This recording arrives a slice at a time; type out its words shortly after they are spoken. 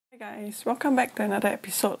Hi guys, welcome back to another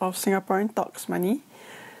episode of Singaporean Talks Money.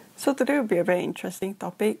 So today will be a very interesting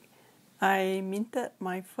topic. I minted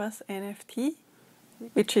my first NFT,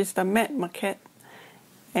 which is the Mad Meerkat,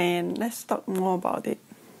 and let's talk more about it.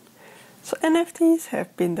 So NFTs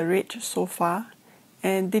have been the rage so far,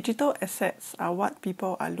 and digital assets are what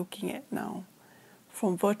people are looking at now.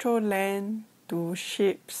 From virtual land to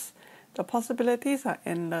ships, the possibilities are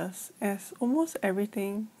endless as almost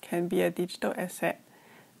everything can be a digital asset.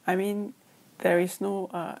 I mean, there is no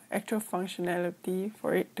actual functionality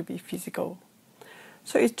for it to be physical.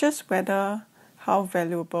 So it's just whether how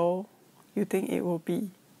valuable you think it will be.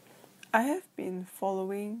 I have been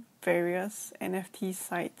following various NFT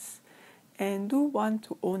sites and do want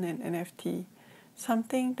to own an NFT,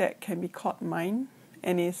 something that can be called mine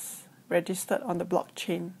and is registered on the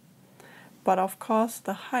blockchain. But of course,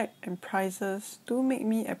 the hype and prices do make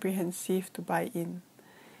me apprehensive to buy in.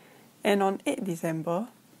 And on 8 December,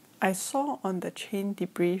 I saw on the Chain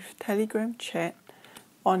Debrief Telegram chat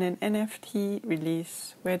on an NFT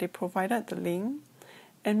release where they provided the link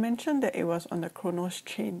and mentioned that it was on the Kronos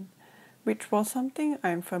chain, which was something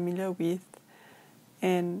I'm familiar with,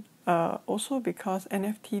 and also because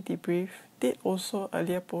NFT Debrief did also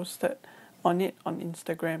earlier posted on it on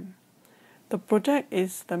Instagram. The project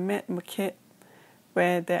is the Mad Meerkat,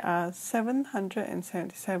 where there are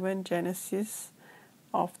 777 genesis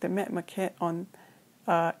of the Mad Meerkat on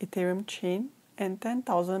Ethereum chain and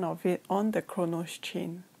 10,000 of it on the Kronos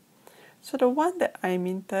chain. So the one that I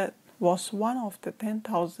minted was one of the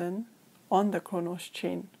 10,000 on the Kronos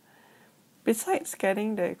chain. Besides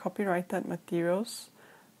getting the copyrighted materials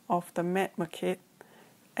of the Mad Meerkat,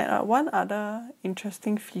 one other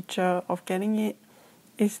interesting feature of getting it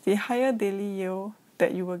is the higher daily yield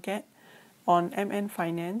that you will get on MN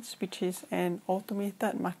Finance, which is an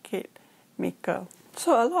automated market maker.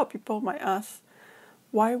 So a lot of people might ask,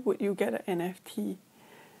 why would you get an NFT?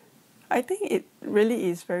 I think it really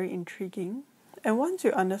is very intriguing. And once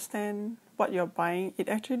you understand what you're buying, it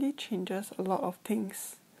actually changes a lot of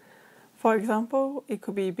things. For example, it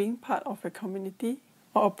could be being part of a community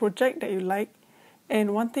or a project that you like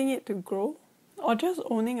and wanting it to grow, or just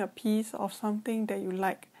owning a piece of something that you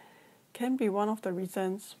like can be one of the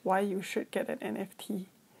reasons why you should get an NFT.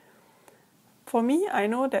 For me, I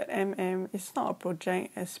know that MM is not a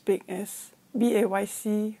project as big as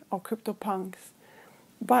BAYC or CryptoPunks,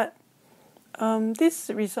 but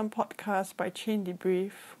this recent podcast by Chain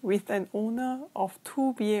Debrief with an owner of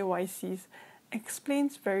 2 BAYCs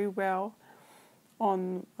explains very well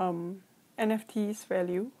on NFT's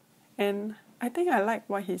value, and I think I like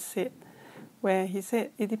what he said, where he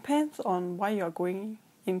said it depends on why you're going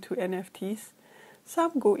into NFTs.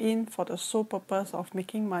 Some go in for the sole purpose of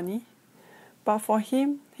making money, but for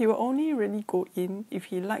him, he will only really go in if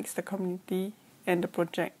he likes the community and the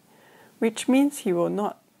project, which means he will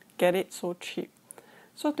not get it so cheap.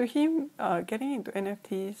 So to him, getting into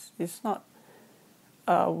NFTs is not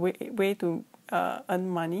a way to earn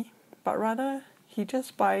money, but rather he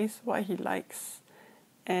just buys what he likes.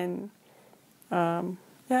 And for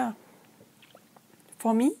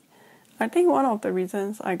me, I think one of the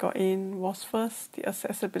reasons I got in was first the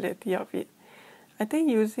accessibility of it. I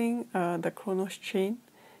think using the Kronos chain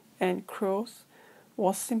and Crows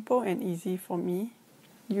was simple and easy for me.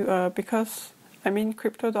 Because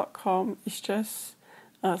Crypto.com is just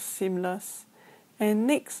seamless. And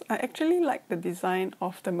next, I actually like the design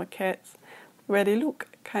of the Meerkats, where they look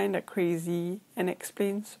kind of crazy, and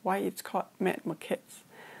explains why it's called Mad Meerkats.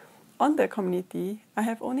 On the community, I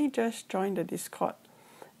have only just joined the Discord,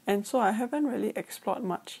 and so I haven't really explored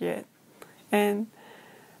much yet. And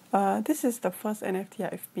this is the first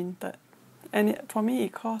NFT I've minted, and for me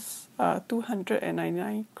it costs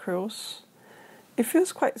 299 crores. It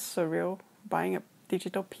feels quite surreal buying a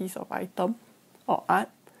digital piece of item or art.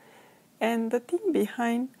 And the team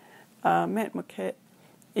behind Mad Meerkat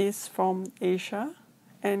is from Asia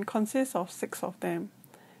and consists of 6 of them.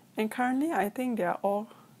 And currently I think they are all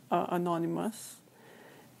anonymous.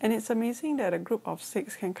 And it's amazing that a group of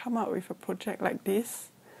 6 can come up with a project like this.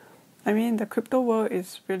 I mean, the crypto world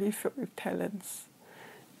is really filled with talents.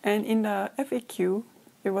 And in the FAQ,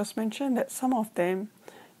 it was mentioned that some of them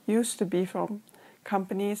used to be from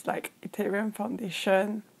companies like Ethereum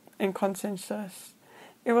Foundation and Consensus.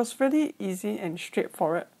 It was really easy and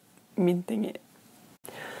straightforward minting it.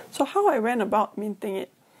 So how I went about minting it?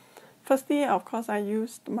 Firstly, of course, I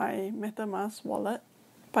used my MetaMask wallet,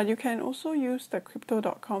 but you can also use the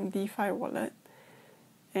Crypto.com DeFi wallet.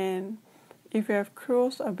 And if you have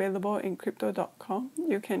Crows available in Crypto.com,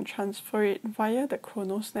 you can transfer it via the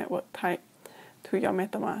Kronos network type to your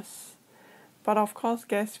MetaMask. But of course,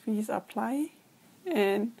 gas fees apply,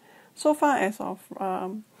 and So far, as of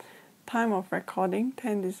time of recording,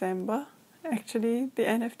 10 December, actually the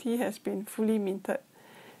NFT has been fully minted.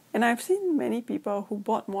 And I've seen many people who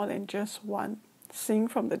bought more than just one, seeing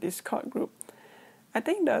from the Discord group. I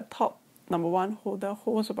think the top number one holder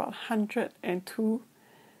holds about 102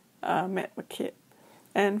 Mad Meerkat.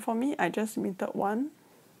 And for me, I just minted one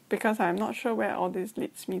because I'm not sure where all this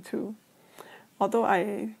leads me to. Although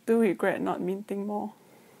I do regret not minting more.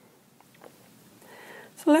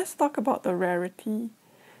 So let's talk about the rarity.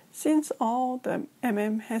 Since all the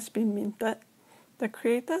has been minted, the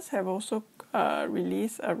creators have also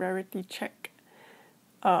released a rarity check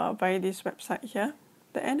via this website here.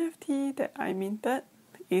 The NFT that I minted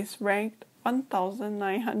is ranked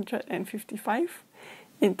 1955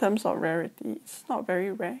 in terms of rarity. It's not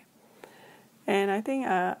very rare. And I think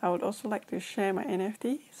I would also like to share my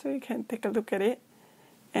NFT so you can take a look at it.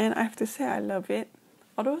 And I have to say I love it.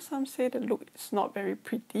 Although some say the look is not very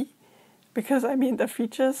pretty, because I mean the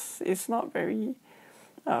features is not very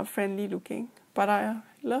friendly looking. But I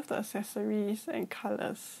love the accessories and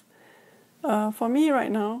colors. For me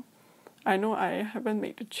right now, I know I haven't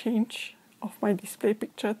made the change of my display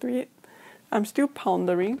picture to it. I'm still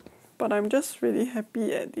pondering, but I'm just really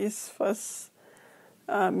happy at this first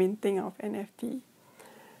minting of NFT.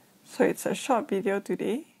 So it's a short video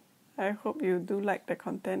today. I hope you do like the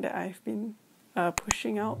content that I've been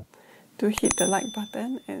pushing out. Do hit the like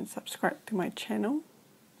button and subscribe to my channel.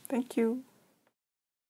 Thank you.